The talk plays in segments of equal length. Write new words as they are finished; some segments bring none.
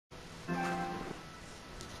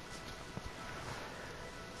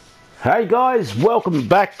Hey guys, welcome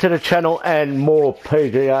back to the channel and more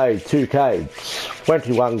PGA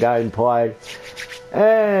 2K21 gameplay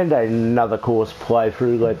and another course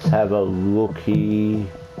playthrough. Let's have a look here.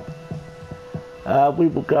 We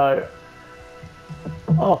will go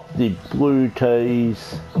off the blue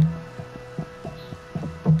tees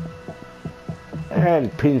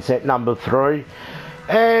and pin set number 3,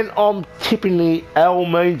 and I'm tipping the L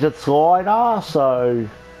means it's lighter, so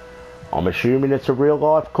I'm assuming it's a real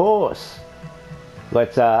life course.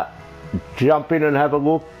 Let's jump in and have a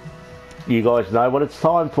look. You guys know what it's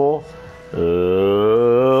time for.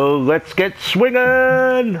 Let's get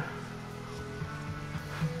swinging.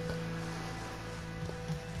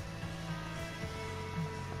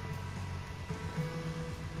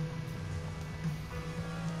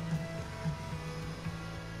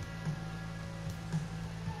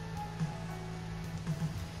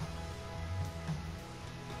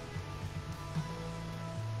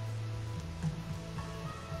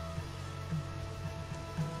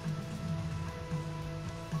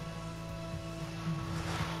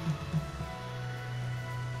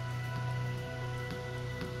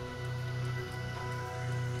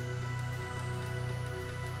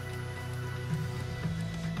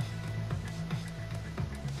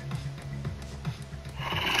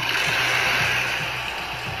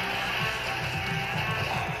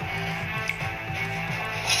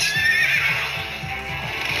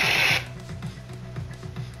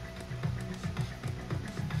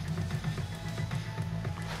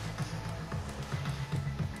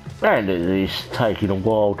 And it is taking a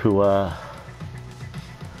while to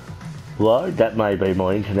load. That may be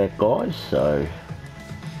my internet, guys, so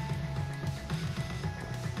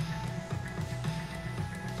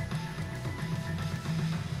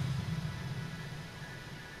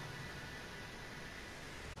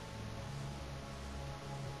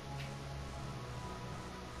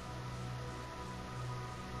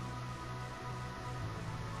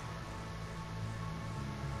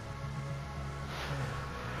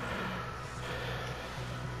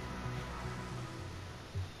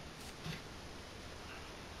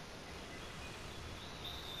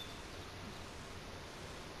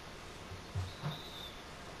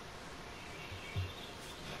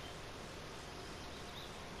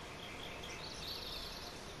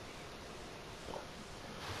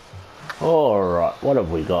alright, what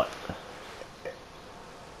have we got?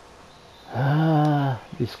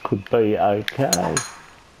 This could be okay.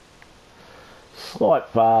 Slight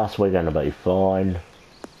fast, we're going to be fine.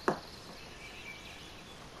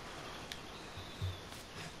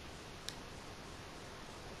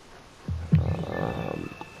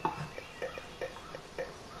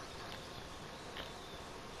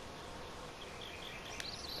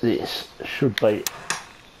 This should be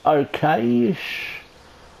okay-ish.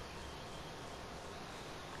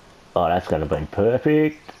 Oh, that's going to be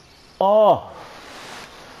perfect. Oh,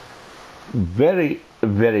 very,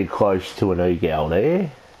 very close to an eagle there.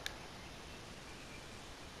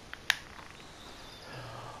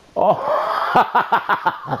 Oh,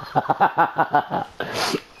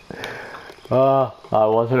 oh, I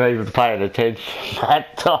wasn't even paying attention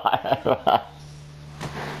that time.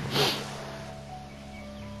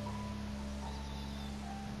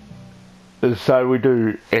 So we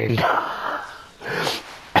do end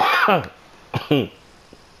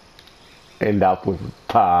end up with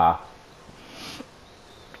par.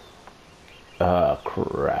 Oh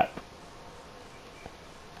crap.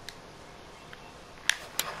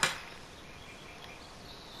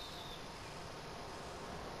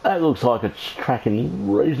 That looks like it's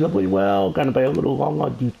tracking reasonably well. Going to be a little long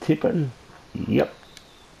on tipping. Yep.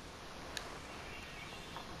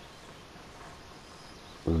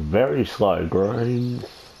 Very slow greens.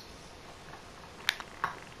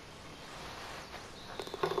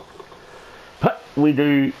 But we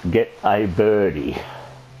do get a birdie.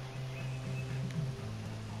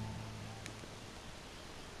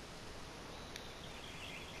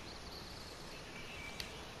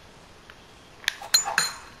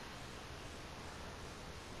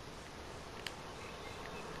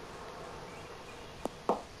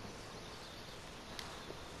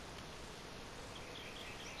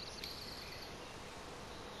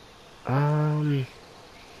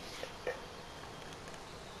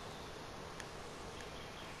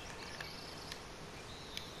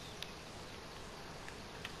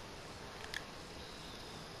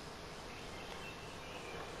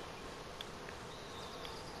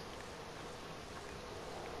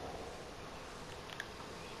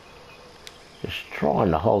 Just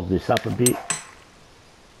trying to hold this up a bit.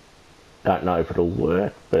 Don't know if it'll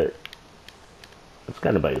work, but it's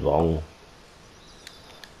going to be long.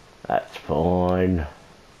 That's fine.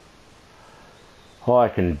 I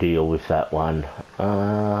can deal with that one.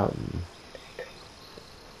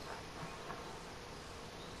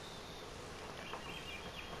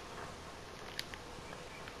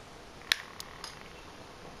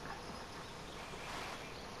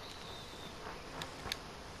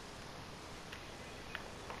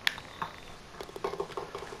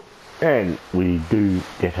 And we do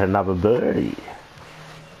get another birdie.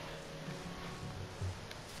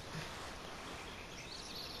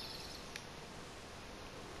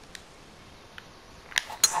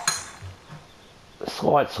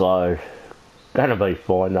 Slight slow. Gonna be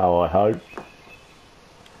fine though, I hope.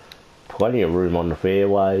 Plenty of room on the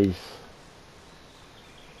fairways.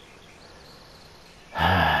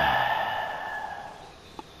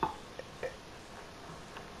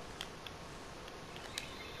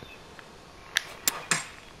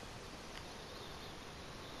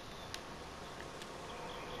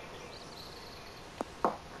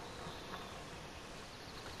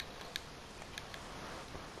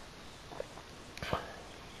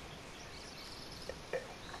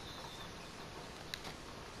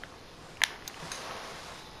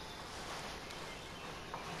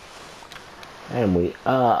 And we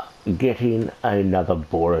are getting another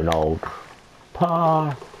boring old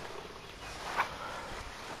par.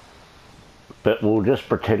 But we'll just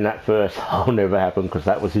pretend that first hole never happened because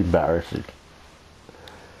that was embarrassing.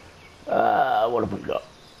 What have we got?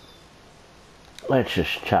 Let's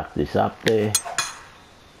just chuck this up there.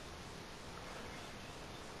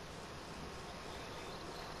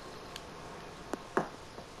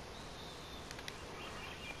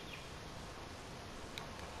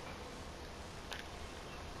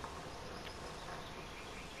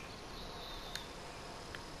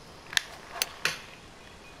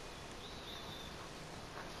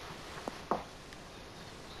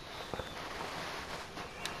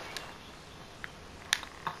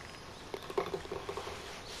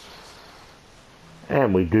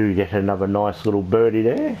 And we do get another nice little birdie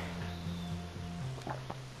there.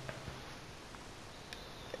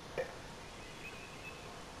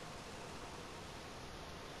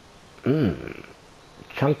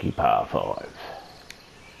 Chunky par 5.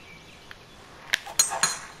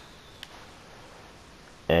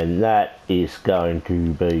 And that is going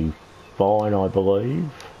to be fine, I believe.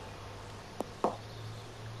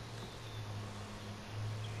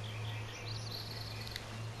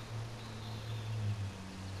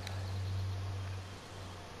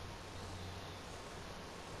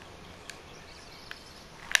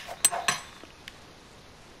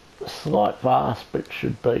 Slight fast, but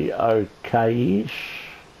should be okay-ish.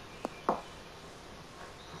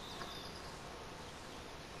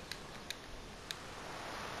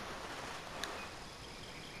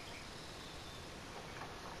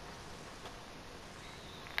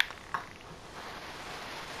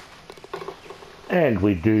 And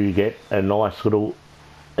we do get a nice little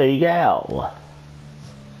eagle.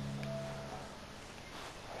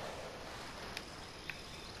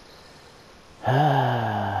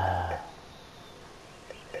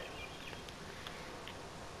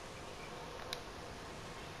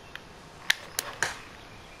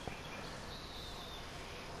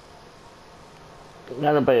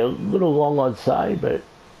 Gonna be a little long, I'd say, but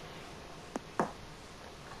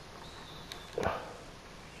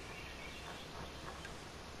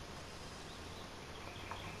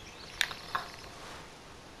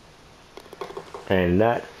and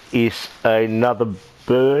that is another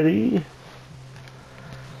birdie.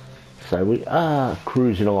 So we are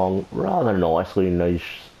cruising along rather nicely in these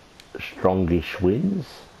strongish winds.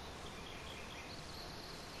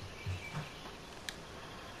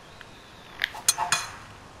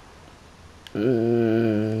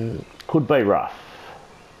 Could be rough.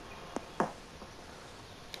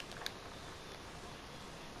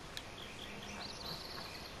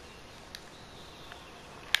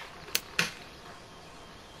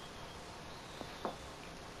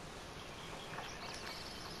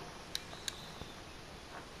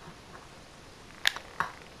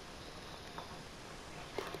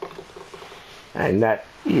 And that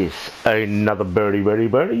is another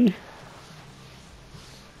birdie.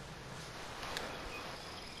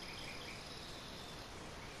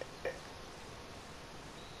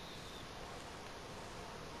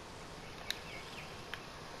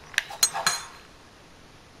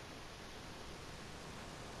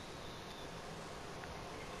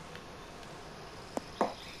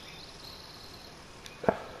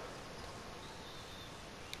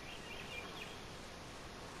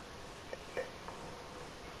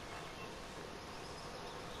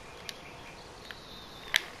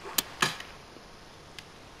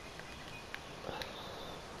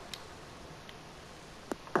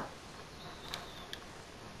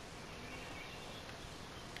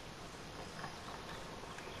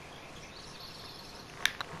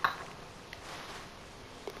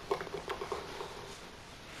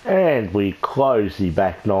 And we close the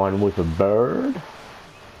back nine with a bird.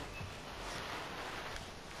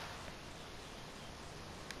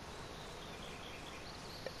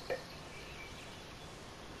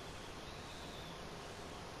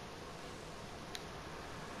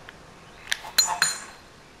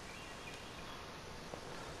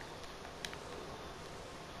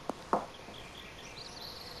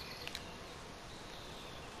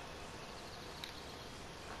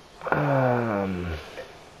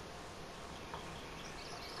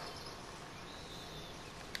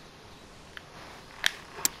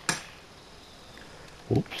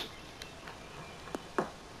 Oops.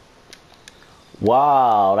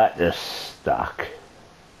 Wow, that just stuck.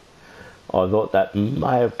 I thought that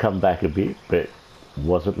may have come back a bit, but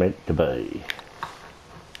wasn't meant to be.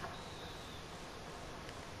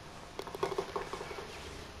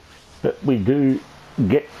 But we do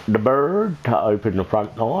get the bird to open the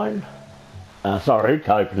front nine. Sorry,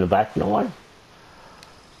 to open the back nine.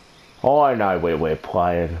 I know where we're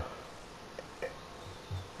playing.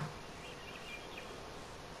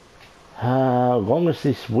 As long as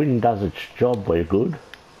this wind does its job, we're good.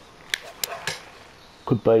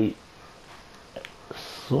 Could be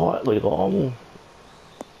slightly long.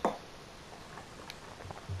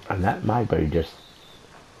 And that may be just...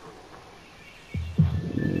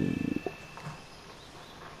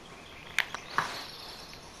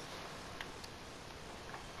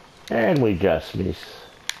 And we just miss.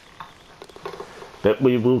 But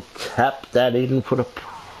we will tap that in for the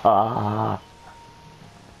par.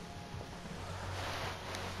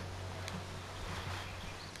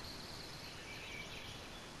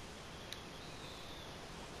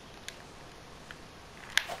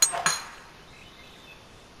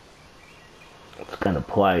 It's going to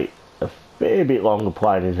play a fair bit longer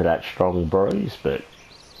playing into that strong breeze, but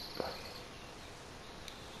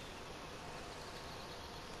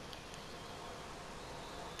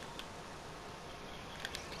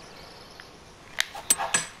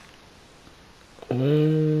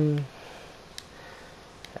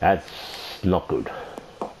that's not good.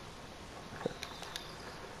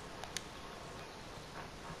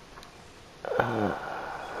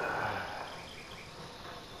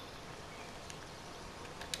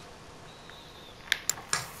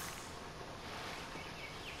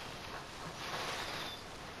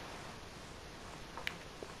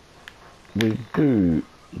 We do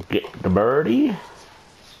get the birdie.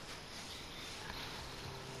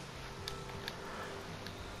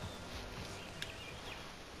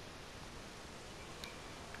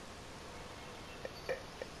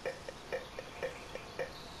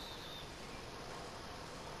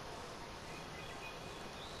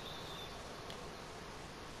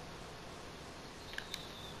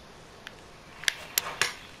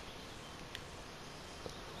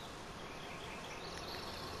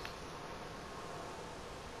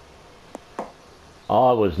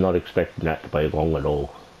 I was not expecting that to be long at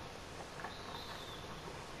all.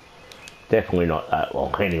 Definitely not that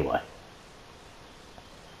long anyway.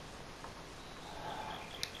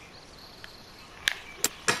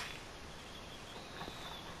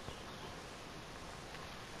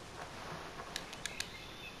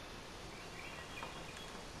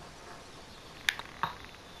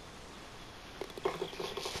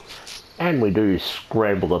 And we do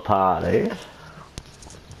scramble the par there.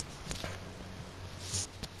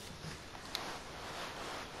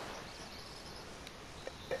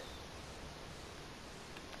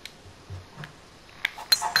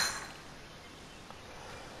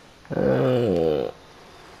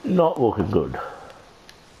 Not looking good.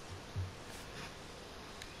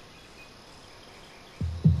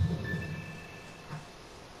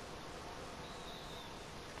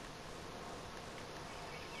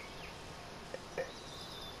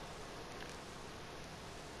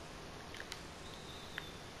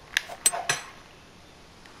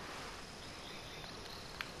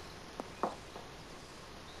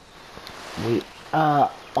 We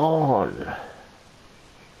are on.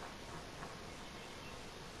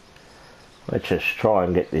 Let's just try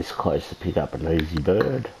and get this close to pick up an easy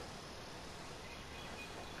bird.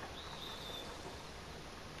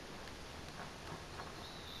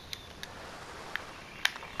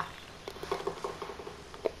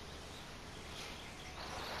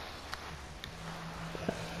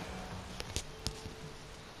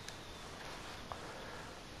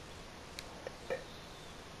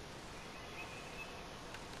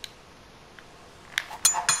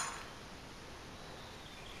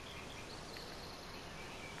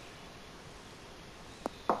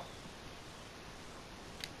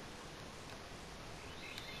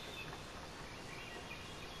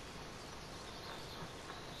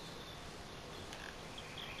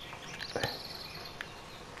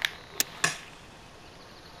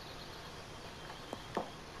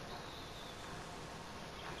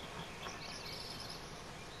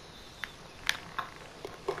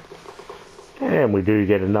 And we do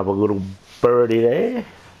get another little birdie there.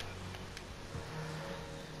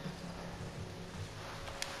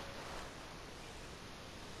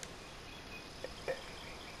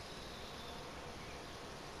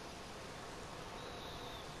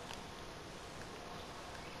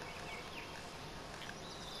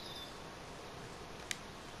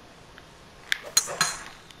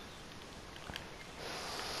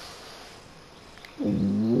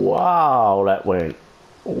 Wow, that went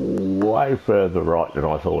way further right than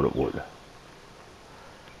I thought it would.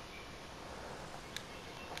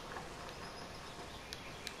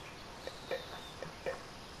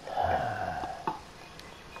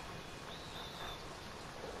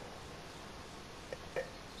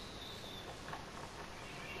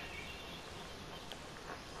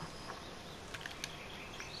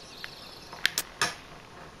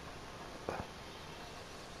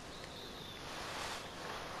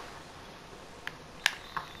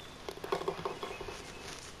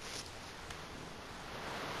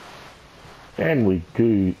 And we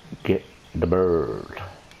do get the bird.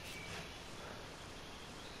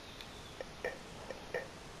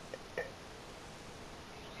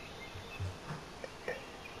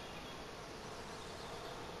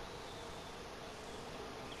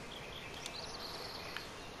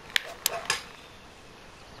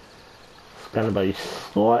 It's going to be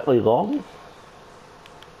slightly long.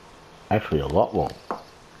 Actually a lot long.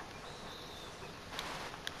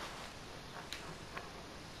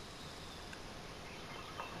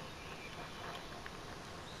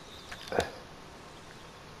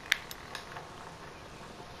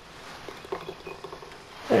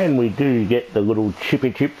 And we do get the little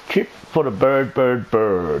chippy chip for the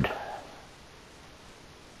bird.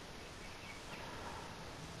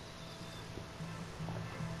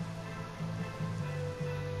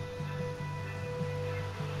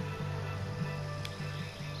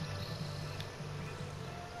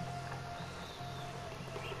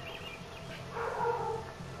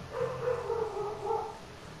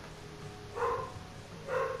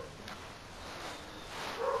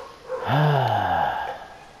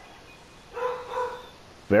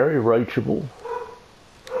 Very reachable.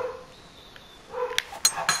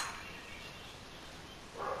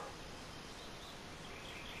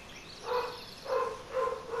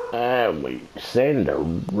 And we send a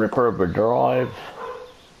ripper of a drive.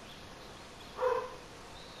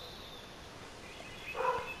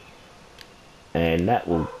 And that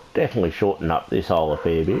will definitely shorten up this hole a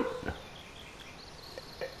fair bit.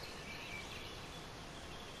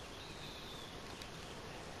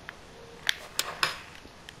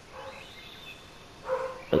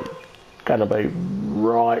 Gonna be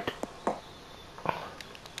right.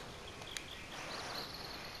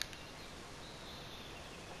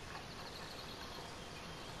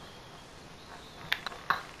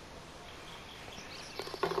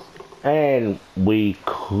 And we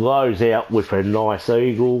close out with a nice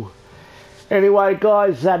eagle. Anyway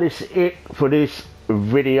guys, that is it for this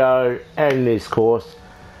video and this course.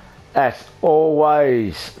 As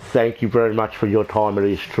always, thank you very much for your time. It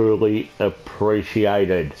is truly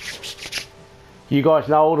appreciated. You guys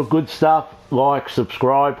know all the good stuff. Like,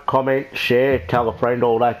 subscribe, comment, share, tell a friend,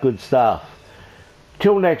 all that good stuff.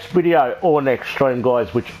 Till next video or next stream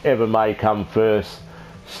guys, whichever may come first,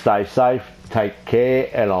 stay safe, take care,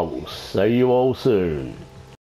 and I will see you all soon.